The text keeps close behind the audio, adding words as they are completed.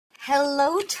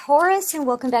Hello Taurus, and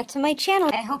welcome back to my channel.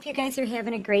 I hope you guys are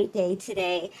having a great day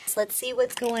today. So let's see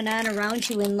what's going on around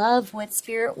you in love, what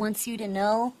Spirit wants you to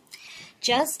know.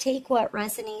 Just take what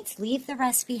resonates, leave the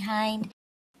rest behind.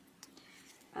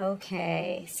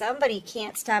 Okay, somebody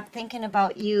can't stop thinking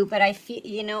about you, but I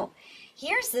feel,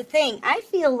 here's the thing. I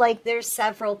feel like there's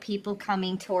several people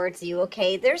coming towards you,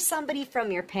 okay? There's somebody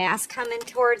from your past coming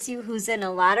towards you who's in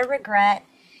a lot of regret.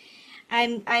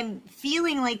 I'm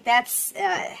feeling like that's,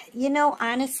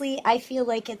 honestly, I feel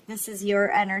like this is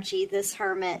your energy, this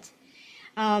Hermit.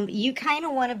 You kind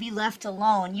of want to be left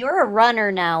alone. You're a runner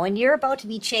now, and you're about to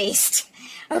be chased,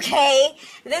 okay?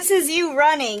 This is you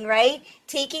running, right?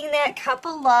 Taking that cup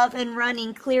of love and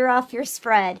running clear off your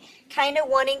spread. Kind of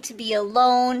wanting to be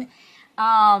alone.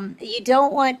 You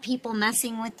don't want people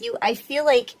messing with you. I feel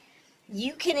like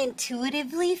you can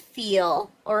intuitively feel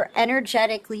or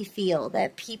energetically feel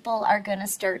that people are going to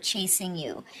start chasing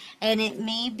you. And it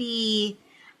may be,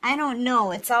 I don't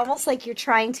know, it's almost like you're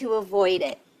trying to avoid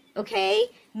it, okay?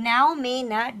 Now may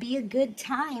not be a good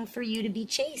time for you to be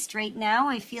chased. Right now,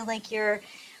 I feel like you're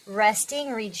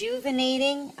resting,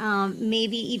 rejuvenating,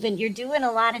 maybe even you're doing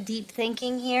a lot of deep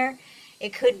thinking here.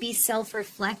 It could be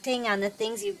self-reflecting on the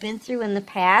things you've been through in the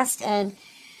past, and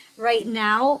right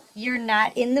now, you're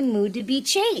not in the mood to be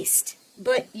chased,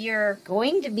 but you're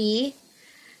going to be.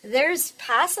 There's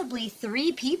possibly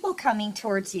 3 people coming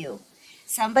towards you.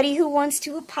 Somebody who wants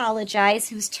to apologize,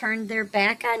 who's turned their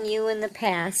back on you in the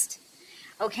past.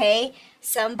 Okay?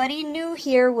 Somebody new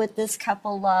here with this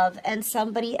couple love, and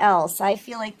somebody else. I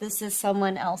feel like this is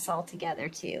someone else altogether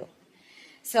too.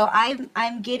 So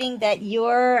I'm getting that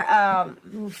your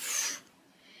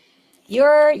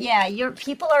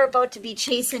people are about to be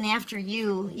chasing after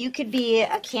you. You could be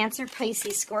a Cancer,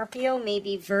 Pisces, Scorpio,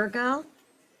 maybe Virgo.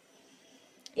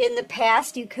 In the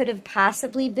past, you could have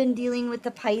possibly been dealing with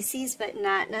the Pisces, but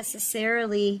not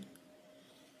necessarily.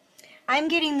 I'm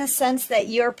getting the sense that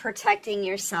you're protecting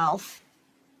yourself.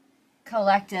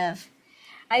 Collective.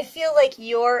 I feel like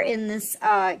you're in this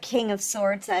King of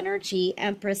Swords energy,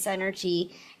 Empress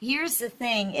energy. Here's the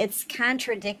thing. It's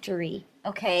contradictory,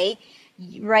 okay?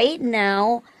 Right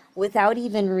now, without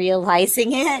even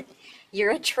realizing it,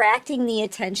 you're attracting the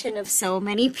attention of so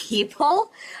many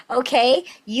people, okay?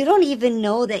 You don't even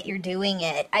know that you're doing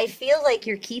it. I feel like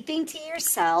you're keeping to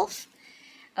yourself,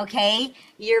 okay?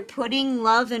 You're putting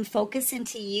love and focus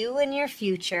into you and your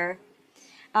future.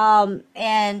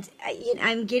 And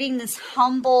I'm getting this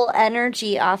humble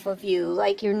energy off of you.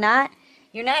 Like you're not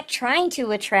trying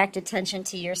to attract attention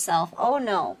to yourself. Oh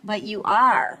no, but you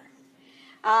are.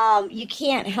 You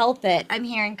can't help it. I'm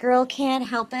hearing, girl can't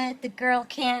help it. The girl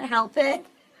can't help it.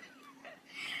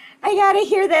 I gotta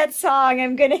hear that song.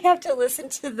 I'm gonna have to listen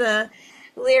to the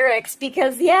lyrics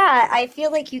because, yeah, I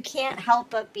feel like you can't help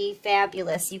but be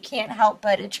fabulous. You can't help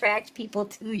but attract people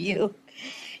to you.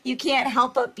 You can't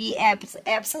help but be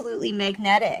absolutely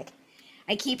magnetic.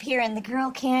 I keep hearing, the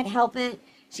girl can't help it.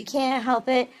 She can't help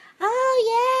it.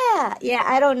 Oh, yeah. Yeah,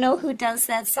 I don't know who does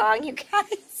that song, you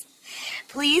guys.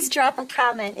 Please drop a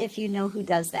comment if you know who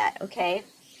does that, okay?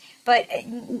 But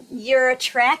you're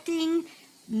attracting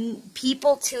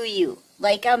people to you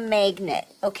like a magnet,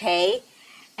 okay?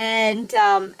 And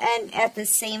at the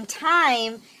same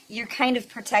time, you're kind of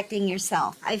protecting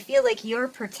yourself. I feel like you're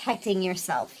protecting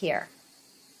yourself here.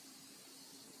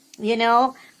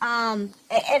 And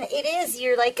it is,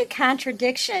 you're like a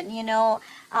contradiction,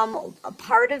 a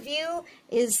part of you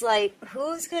is like,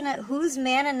 who's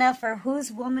man enough or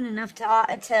who's woman enough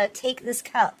to take this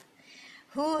cup?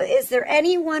 Is there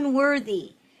anyone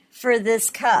worthy for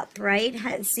this cup,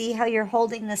 right? See how you're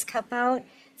holding this cup out?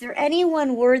 Is there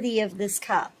anyone worthy of this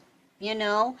cup,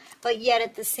 But yet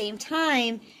at the same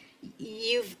time,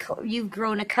 you've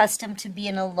grown accustomed to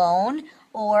being alone,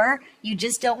 or you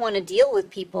just don't want to deal with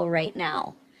people right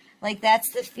now. Like, that's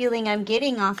the feeling I'm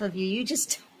getting off of you. You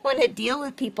just don't want to deal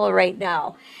with people right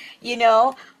now.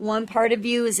 One part of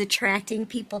you is attracting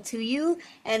people to you,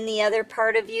 and the other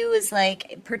part of you is,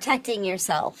 like, protecting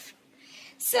yourself.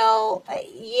 So,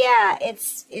 yeah,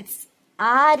 it's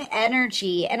odd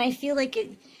energy, and I feel like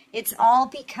it's all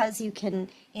because you can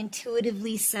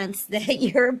intuitively sense that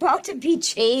you're about to be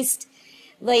chased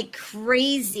like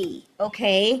crazy,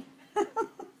 okay?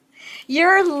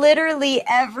 You're literally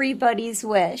everybody's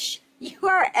wish. You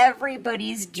are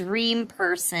everybody's dream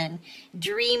person,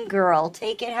 dream girl.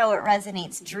 Take it how it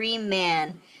resonates. Dream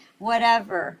man,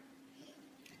 whatever.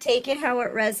 Take it how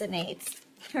it resonates,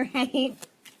 right?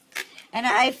 And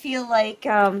I feel like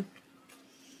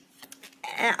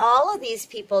all of these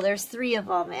people, there's 3 of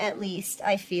them at least,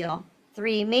 I feel.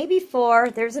 3, maybe 4.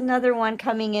 There's another one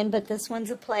coming in, but this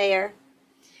one's a player.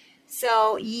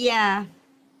 So, yeah.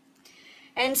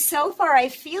 And so far, I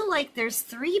feel like there's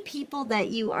 3 people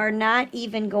that you are not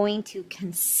even going to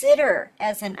consider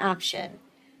as an option.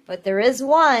 But there is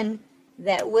one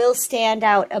that will stand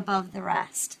out above the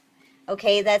rest.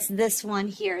 Okay, that's this one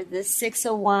here, this 6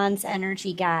 of Wands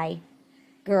energy guy.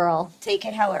 Girl, take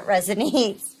it how it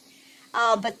resonates.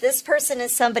 But this person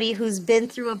is somebody who's been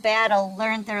through a battle,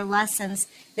 learned their lessons.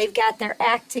 They've got their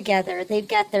act together. They've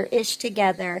got their ish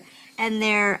together. And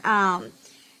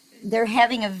they're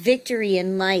having a victory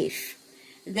in life.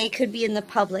 They could be in the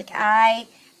public eye,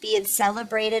 being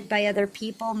celebrated by other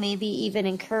people, maybe even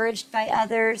encouraged by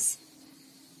others.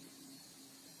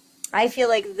 I feel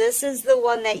like this is the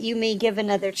one that you may give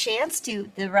another chance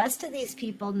to. The rest of these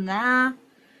people, nah,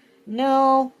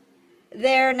 no,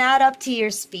 they're not up to your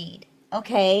speed,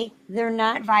 okay? They're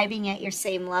not vibing at your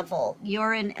same level.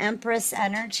 You're an Empress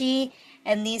energy,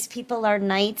 and these people are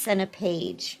Knights and a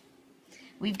Page.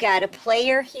 We've got a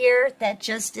player here that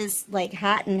just is like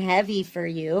hot and heavy for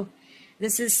you.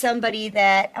 This is somebody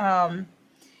that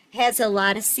has a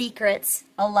lot of secrets,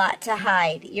 a lot to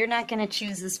hide. You're not going to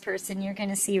choose this person. You're going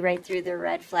to see right through their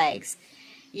red flags.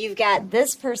 You've got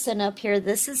this person up here.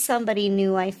 This is somebody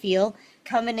new, I feel,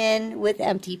 coming in with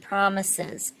empty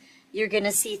promises. You're going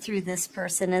to see through this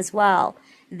person as well.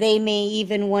 They may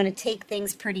even want to take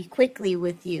things pretty quickly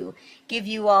with you, give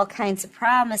you all kinds of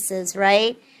promises,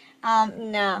 right?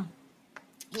 No,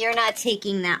 you're not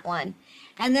taking that one.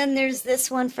 And then there's this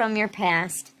one from your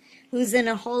past who's in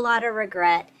a whole lot of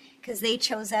regret because they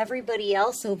chose everybody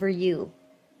else over you.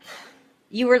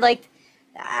 You were like,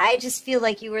 I just feel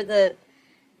like you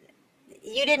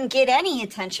didn't get any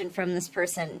attention from this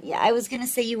person. Yeah, I was going to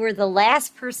say you were the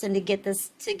last person to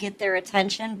get their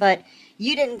attention, but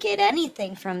you didn't get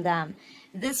anything from them.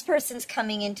 This person's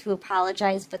coming in to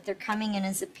apologize, but they're coming in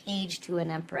as a page to an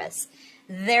Empress.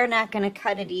 They're not going to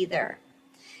cut it either.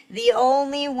 The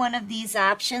only one of these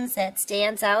options that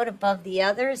stands out above the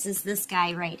others is this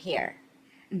guy right here.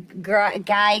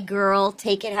 Guy, girl,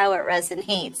 take it how it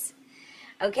resonates.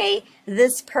 Okay,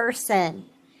 this person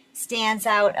stands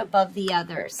out above the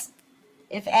others.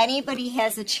 If anybody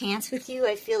has a chance with you,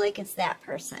 I feel like it's that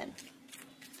person.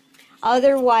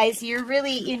 Otherwise, you're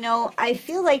really, you know, I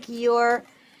feel like you're...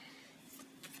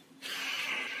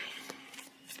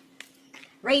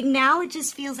 Right now, it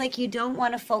just feels like you don't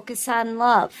want to focus on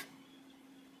love.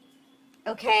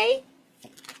 Okay?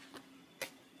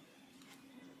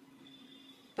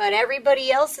 But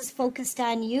everybody else is focused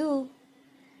on you.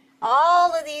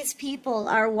 All of these people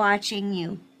are watching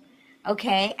you.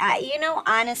 Okay? You know,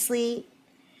 honestly,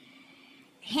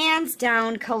 hands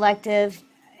down, collective,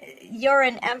 you're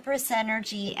an Empress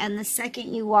energy, and the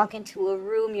second you walk into a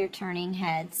room, you're turning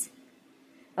heads.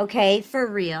 Okay? For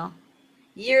real.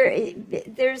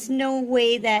 There's no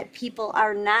way that people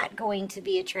are not going to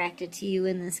be attracted to you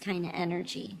in this kind of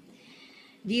energy.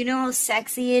 Do you know how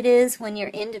sexy it is when you're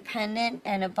independent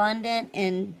and abundant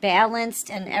and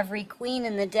balanced and every queen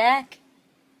in the deck?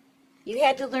 You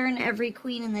had to learn every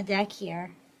queen in the deck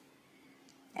here.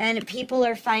 And people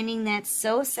are finding that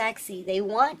so sexy. They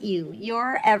want you.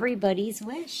 You're everybody's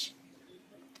wish.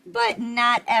 But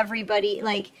not everybody,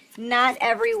 like, not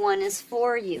everyone is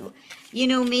for you. You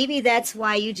know, maybe that's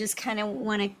why you just kind of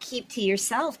want to keep to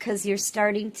yourself, because you're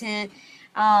starting to,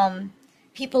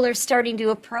 people are starting to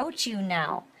approach you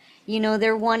now. You know,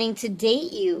 they're wanting to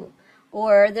date you,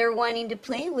 or they're wanting to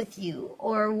play with you,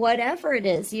 or whatever it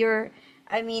is.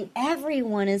 I mean,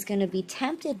 everyone is going to be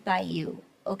tempted by you,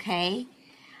 okay?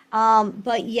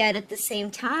 But yet at the same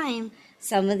time,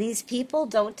 some of these people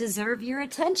don't deserve your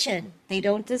attention. They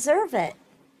don't deserve it.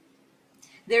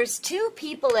 There's 2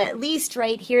 people at least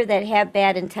right here that have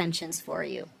bad intentions for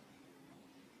you.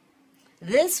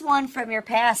 This one from your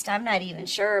past, I'm not even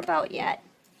sure about yet.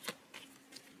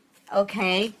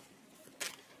 Okay?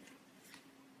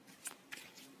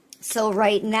 So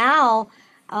right now,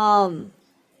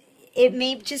 it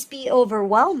may just be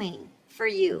overwhelming for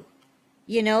you.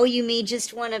 You know, you may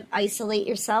just want to isolate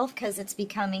yourself because it's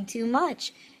becoming too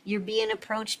much. You're being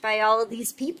approached by all of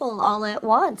these people all at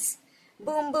once.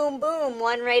 Boom, boom, boom,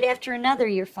 one right after another.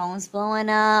 Your phone's blowing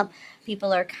up.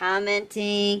 People are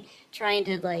commenting, trying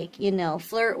to, like, you know,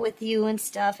 flirt with you and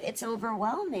stuff. It's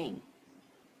overwhelming.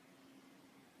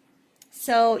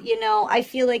 So, you know, I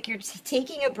feel like you're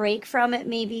taking a break from it,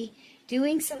 maybe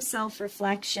doing some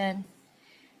self-reflection.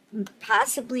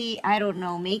 Possibly, I don't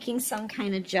know, making some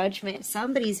kind of judgment.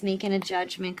 Somebody's making a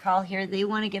judgment call here. They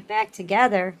want to get back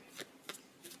together.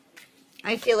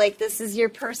 I feel like this is your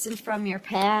person from your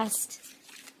past.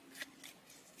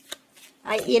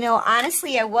 You know,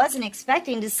 honestly, I wasn't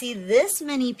expecting to see this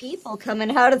many people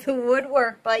coming out of the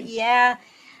woodwork. But yeah,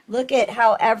 Look at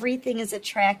how everything is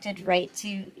attracted right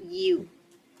to you,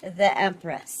 the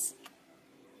Empress.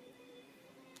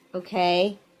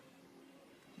 Okay?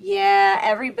 Yeah,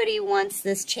 everybody wants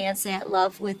this chance at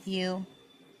love with you.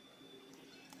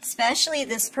 Especially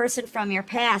this person from your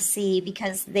past, see,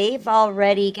 because they've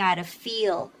already got a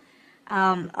feel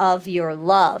of your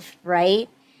love, right?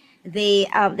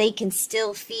 They can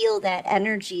still feel that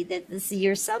energy, that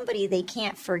you're somebody they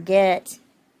can't forget.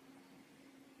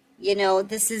 You know,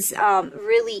 this is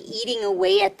really eating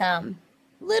away at them,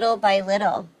 little by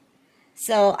little.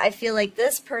 So I feel like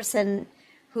this person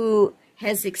who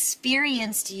has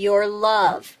experienced your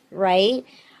love, right?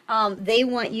 They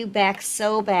want you back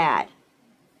so bad.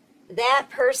 That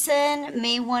person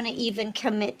may want to even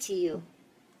commit to you.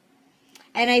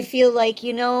 And I feel like,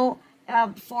 you know,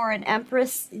 for an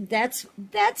Empress, that's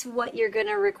what you're going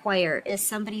to require, is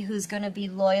somebody who's going to be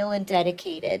loyal and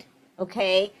dedicated,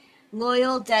 okay?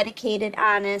 Loyal, dedicated,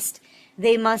 honest.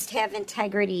 They must have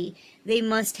integrity. They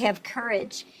must have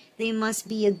courage. They must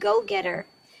be a go-getter.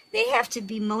 They have to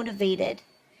be motivated,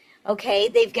 okay?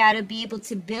 They've got to be able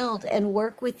to build and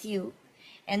work with you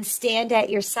and stand at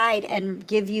your side and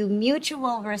give you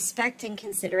mutual respect and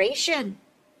consideration.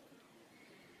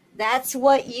 That's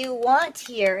what you want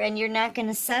here, and you're not going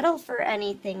to settle for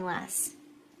anything less.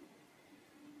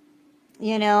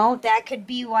 You know, that could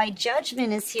be why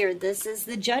judgment is here. This is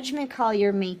the judgment call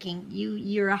you're making.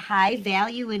 You're a high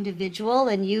value individual,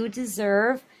 and you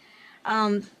deserve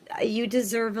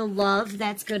a love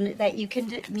that's that you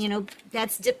can, you know,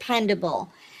 that's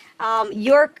dependable.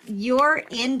 You're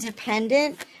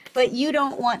independent, but you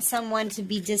don't want someone to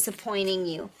be disappointing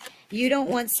you. You don't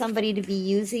want somebody to be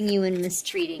using you and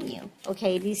mistreating you.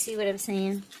 Okay, do you see what I'm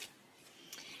saying?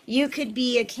 You could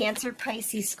be a Cancer,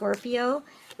 Pisces, Scorpio,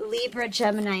 Libra,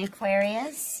 Gemini,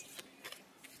 Aquarius.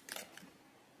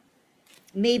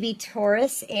 Maybe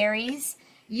Taurus, Aries.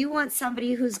 You want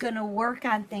somebody who's going to work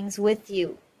on things with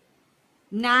you,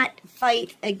 not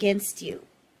fight against you.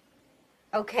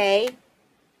 Okay?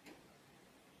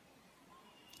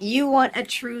 You want a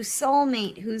true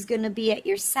soulmate who's going to be at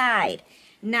your side,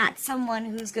 not someone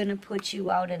who's going to put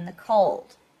you out in the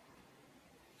cold.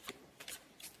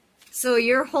 So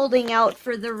you're holding out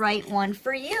for the right one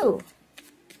for you.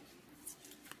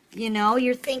 You know,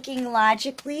 you're thinking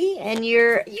logically, and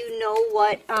you know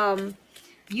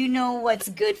what's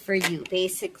good for you,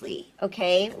 basically,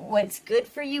 okay? What's good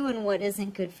for you and what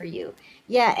isn't good for you.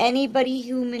 Yeah, anybody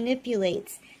who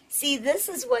manipulates. See, this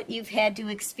is what you've had to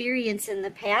experience in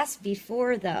the past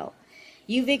before, though.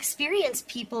 You've experienced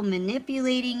people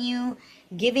manipulating you,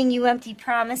 giving you empty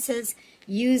promises,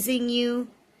 using you,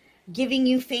 giving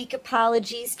you fake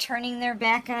apologies, turning their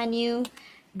back on you,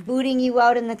 booting you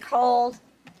out in the cold,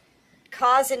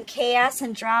 causing chaos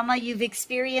and drama. You've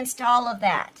experienced all of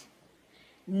that.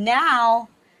 Now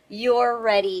you're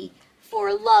ready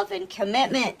for love and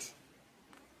commitment.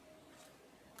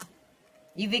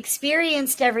 You've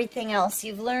experienced everything else.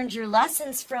 You've learned your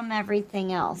lessons from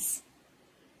everything else.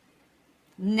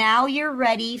 Now you're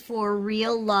ready for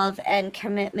real love and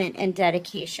commitment and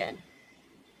dedication.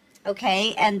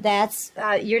 Okay? And that's,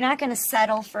 you're not going to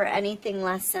settle for anything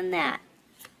less than that.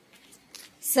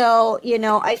 So, you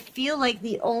know, I feel like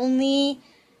the only,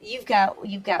 you've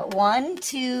got 1,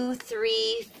 2,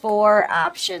 3, 4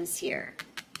 options here.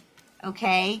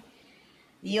 Okay?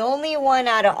 The only one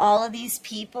out of all of these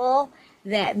people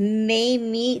that may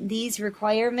meet these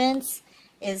requirements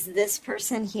is this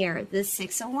person here, the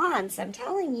 6 of Wands. I'm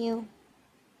telling you.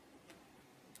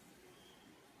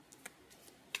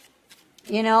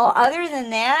 You know, other than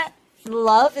that,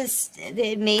 love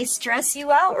it may stress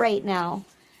you out right now.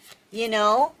 You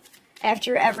know,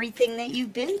 after everything that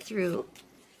you've been through.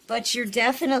 But you've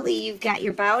got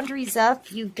your boundaries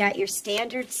up, you've got your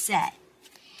standards set.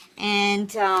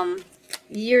 And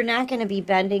you're not going to be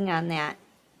bending on that.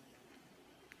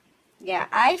 Yeah,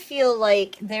 I feel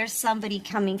like there's somebody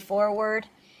coming forward.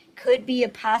 Could be a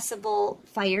possible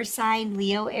fire sign,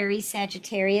 Leo, Aries,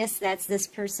 Sagittarius. That's this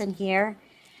person here.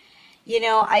 You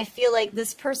know, I feel like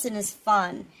this person is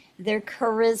fun. They're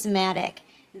charismatic.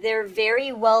 They're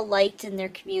very well liked in their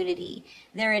community.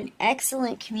 They're an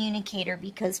excellent communicator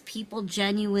because people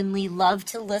genuinely love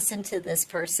to listen to this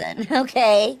person,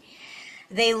 okay?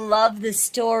 They love the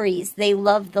stories. They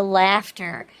love the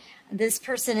laughter. This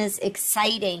person is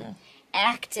exciting,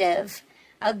 active,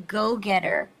 a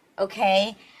go-getter,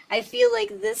 okay? I feel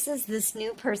like this is this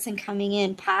new person coming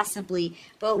in, possibly,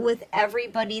 but with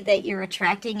everybody that you're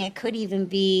attracting, it could even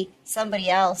be somebody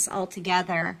else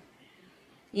altogether,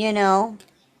 you know?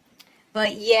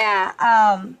 But yeah,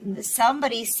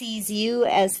 somebody sees you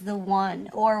as the one,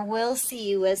 or will see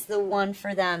you as the one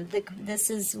for them. This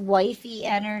is wifey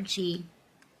energy.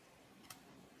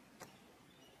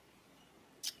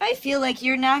 I feel like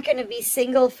you're not going to be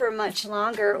single for much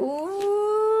longer.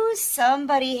 Ooh,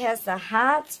 somebody has the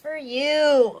hots for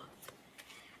you.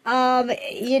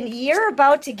 You're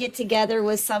about to get together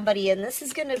with somebody, and this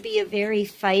is going to be a very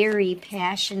fiery,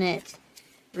 passionate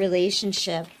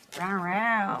relationship.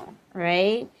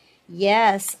 Right?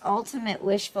 Yes, ultimate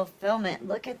wish fulfillment.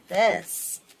 Look at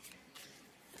this.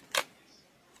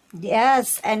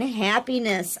 Yes, and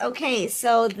happiness. Okay,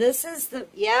 so this is the,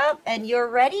 yep, and you're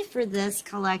ready for this,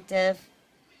 collective.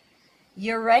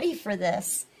 You're ready for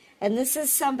this. And this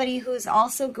is somebody who's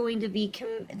also going to be,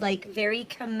 like, very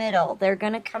committal. They're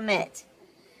going to commit.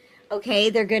 Okay,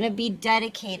 they're going to be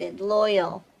dedicated,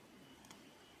 loyal.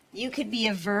 You could be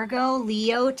a Virgo,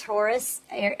 Leo, Taurus,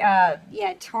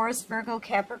 Taurus, Virgo,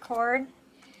 Capricorn,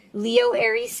 Leo,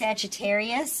 Aries,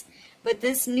 Sagittarius. But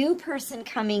this new person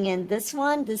coming in, this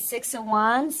one, the Six of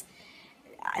Wands,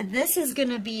 this is going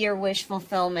to be your wish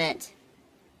fulfillment.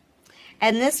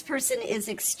 And this person is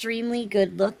extremely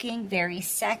good looking, very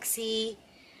sexy,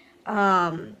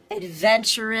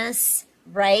 adventurous,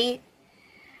 right?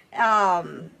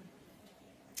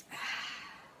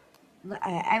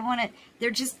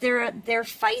 They're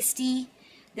feisty,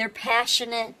 they're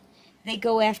passionate, they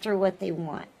go after what they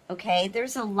want, okay?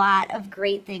 There's a lot of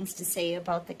great things to say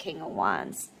about the King of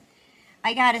Wands.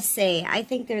 I gotta say, I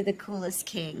think they're the coolest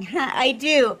king. I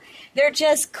do. They're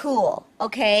just cool,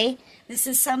 okay? This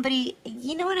is somebody,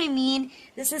 you know what I mean?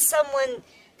 This is someone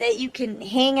that you can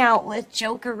hang out with,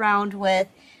 joke around with,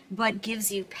 but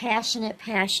gives you passionate,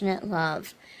 passionate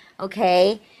love,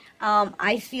 okay?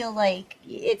 I feel like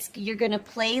you're going to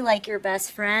play like your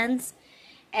best friends,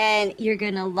 and you're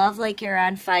going to love like you're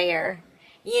on fire,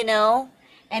 you know?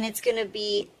 And it's going to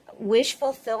be wish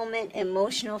fulfillment,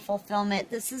 emotional fulfillment.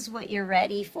 This is what you're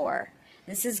ready for.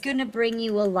 This is going to bring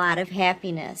you a lot of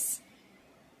happiness.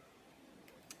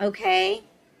 Okay?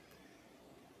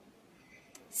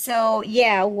 So,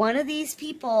 yeah, one of these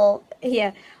people,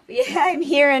 yeah, I'm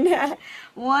hearing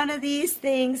one of these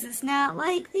things is not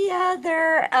like the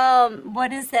other.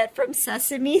 What is that from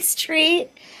Sesame Street?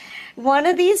 One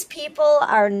of these people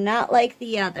are not like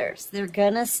the others. They're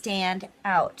going to stand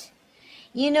out.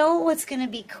 You know what's going to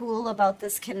be cool about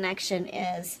this connection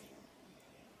is,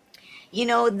 you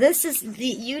know,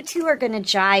 you two are going to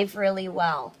jive really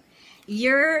well.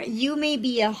 You may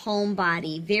be a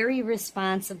homebody, very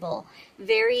responsible,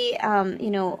 very,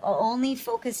 only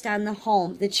focused on the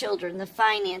home, the children, the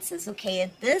finances. Okay,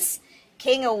 at this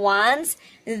King of Wands,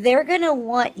 they're going to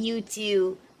want you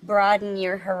to broaden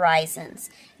your horizons.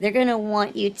 They're going to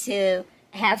want you to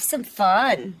have some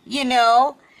fun, you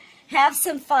know? Have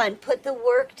some fun. Put the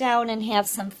work down and have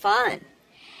some fun.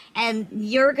 And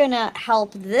you're going to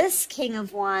help this King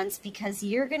of Wands because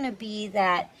you're going to be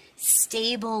that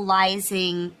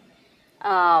stabilizing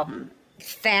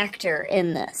factor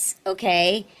in this,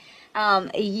 okay?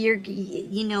 Only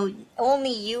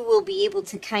you will be able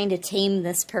to kind of tame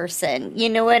this person. You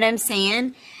know what I'm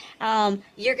saying?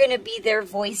 You're going to be their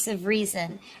voice of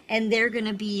reason, and they're going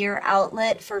to be your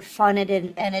outlet for fun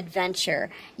and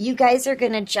adventure. You guys are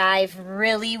going to jive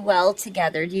really well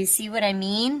together. Do you see what I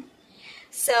mean?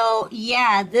 So,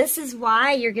 yeah, this is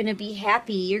why you're going to be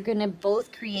happy. You're going to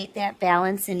both create that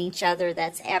balance in each other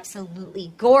that's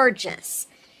absolutely gorgeous.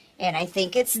 And I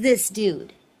think it's this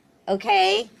dude,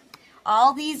 okay?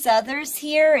 All these others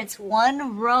here, it's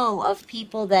one row of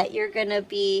people that you're going to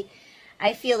be,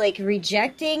 I feel like,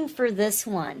 rejecting for this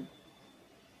one.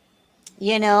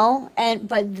 You know?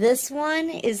 But this one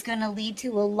is going to lead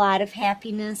to a lot of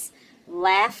happiness,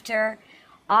 laughter,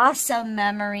 awesome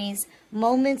memories,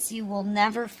 moments you will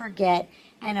never forget,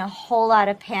 and a whole lot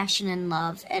of passion and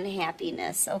love and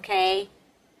happiness, okay?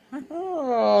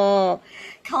 Oh,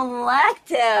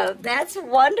 collective. That's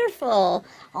wonderful.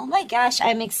 Oh my gosh,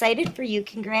 I'm excited for you.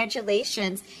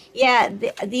 Congratulations. Yeah,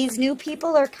 these new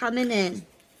people are coming in.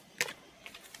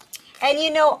 And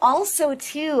you know, also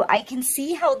too, I can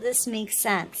see how this makes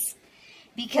sense.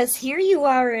 Because here you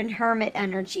are in hermit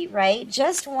energy, right?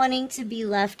 Just wanting to be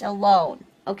left alone,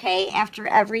 okay? After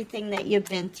everything that you've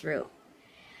been through.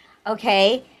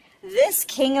 Okay? This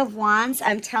King of Wands,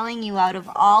 I'm telling you, out of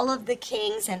all of the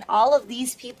kings and all of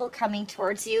these people coming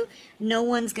towards you, no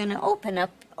one's going to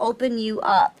open you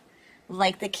up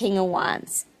like the King of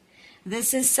Wands.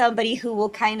 This is somebody who will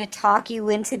kind of talk you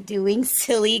into doing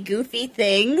silly, goofy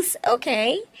things,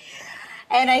 okay?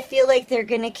 And I feel like they're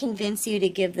going to convince you to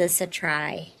give this a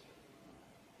try.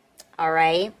 All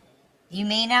right? You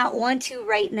may not want to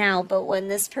right now, but when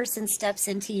this person steps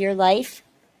into your life,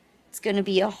 it's going to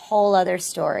be a whole other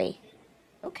story.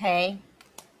 Okay?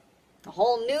 A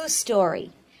whole new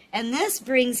story. And this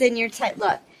brings in your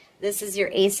look, this is your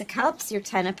Ace of Cups, your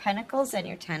Ten of Pentacles, and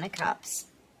your Ten of Cups.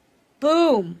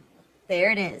 Boom!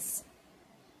 There it is.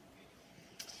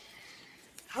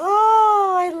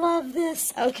 Oh, I love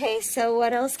this. Okay, so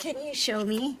what else can you show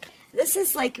me? This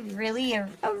is like really a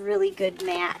really good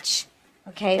match.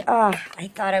 Okay, oh, I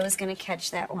thought I was going to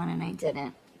catch that one and I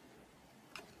didn't.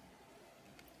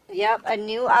 Yep, a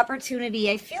new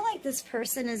opportunity. I feel like this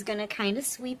person is going to kind of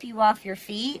sweep you off your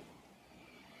feet.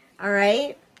 All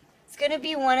right? It's going to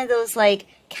be one of those like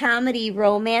comedy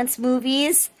romance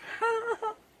movies.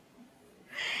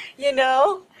 You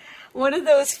know? One of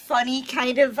those funny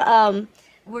kind of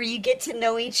where you get to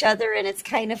know each other and it's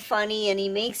kind of funny and he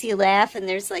makes you laugh and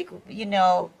there's like, you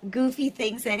know, goofy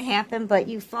things that happen, but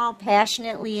you fall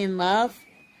passionately in love.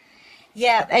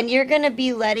 Yeah, and you're going to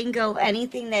be letting go of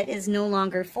anything that is no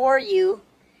longer for you.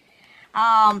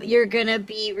 You're going to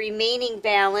be remaining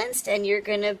balanced and you're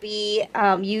going to be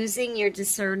using your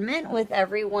discernment with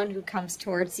everyone who comes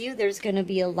towards you. There's going to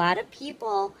be a lot of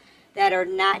people that are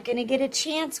not going to get a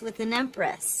chance with an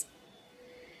Empress.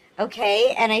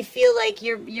 Okay, and I feel like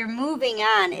you're moving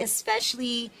on,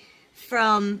 especially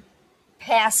from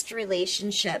past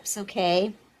relationships,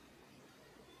 okay?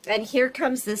 And here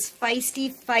comes this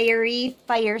feisty, fiery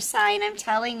fire sign. I'm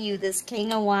telling you, this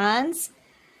King of Wands.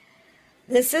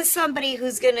 This is somebody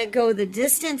who's going to go the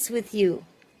distance with you.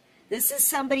 This is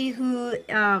somebody who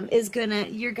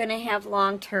you're going to have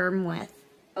long-term with,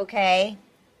 okay?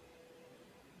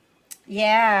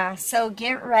 Yeah, so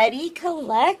get ready,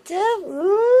 collective.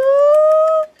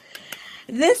 Ooh.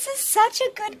 This is such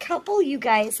a good couple, you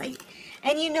guys.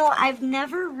 And you know, I've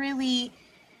never really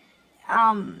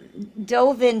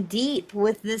dove in deep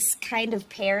with this kind of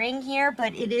pairing here,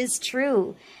 but it is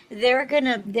true. They're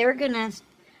gonna bring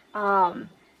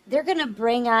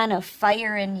on a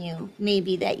fire in you,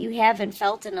 maybe, that you haven't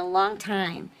felt in a long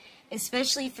time,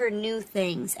 especially for new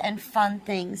things and fun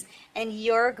things. And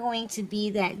you're going to be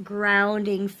that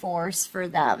grounding force for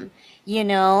them, you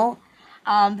know,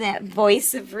 that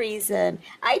voice of reason.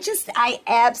 I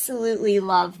absolutely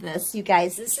love this, you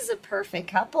guys. This is a perfect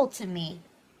couple to me.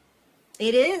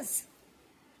 It is.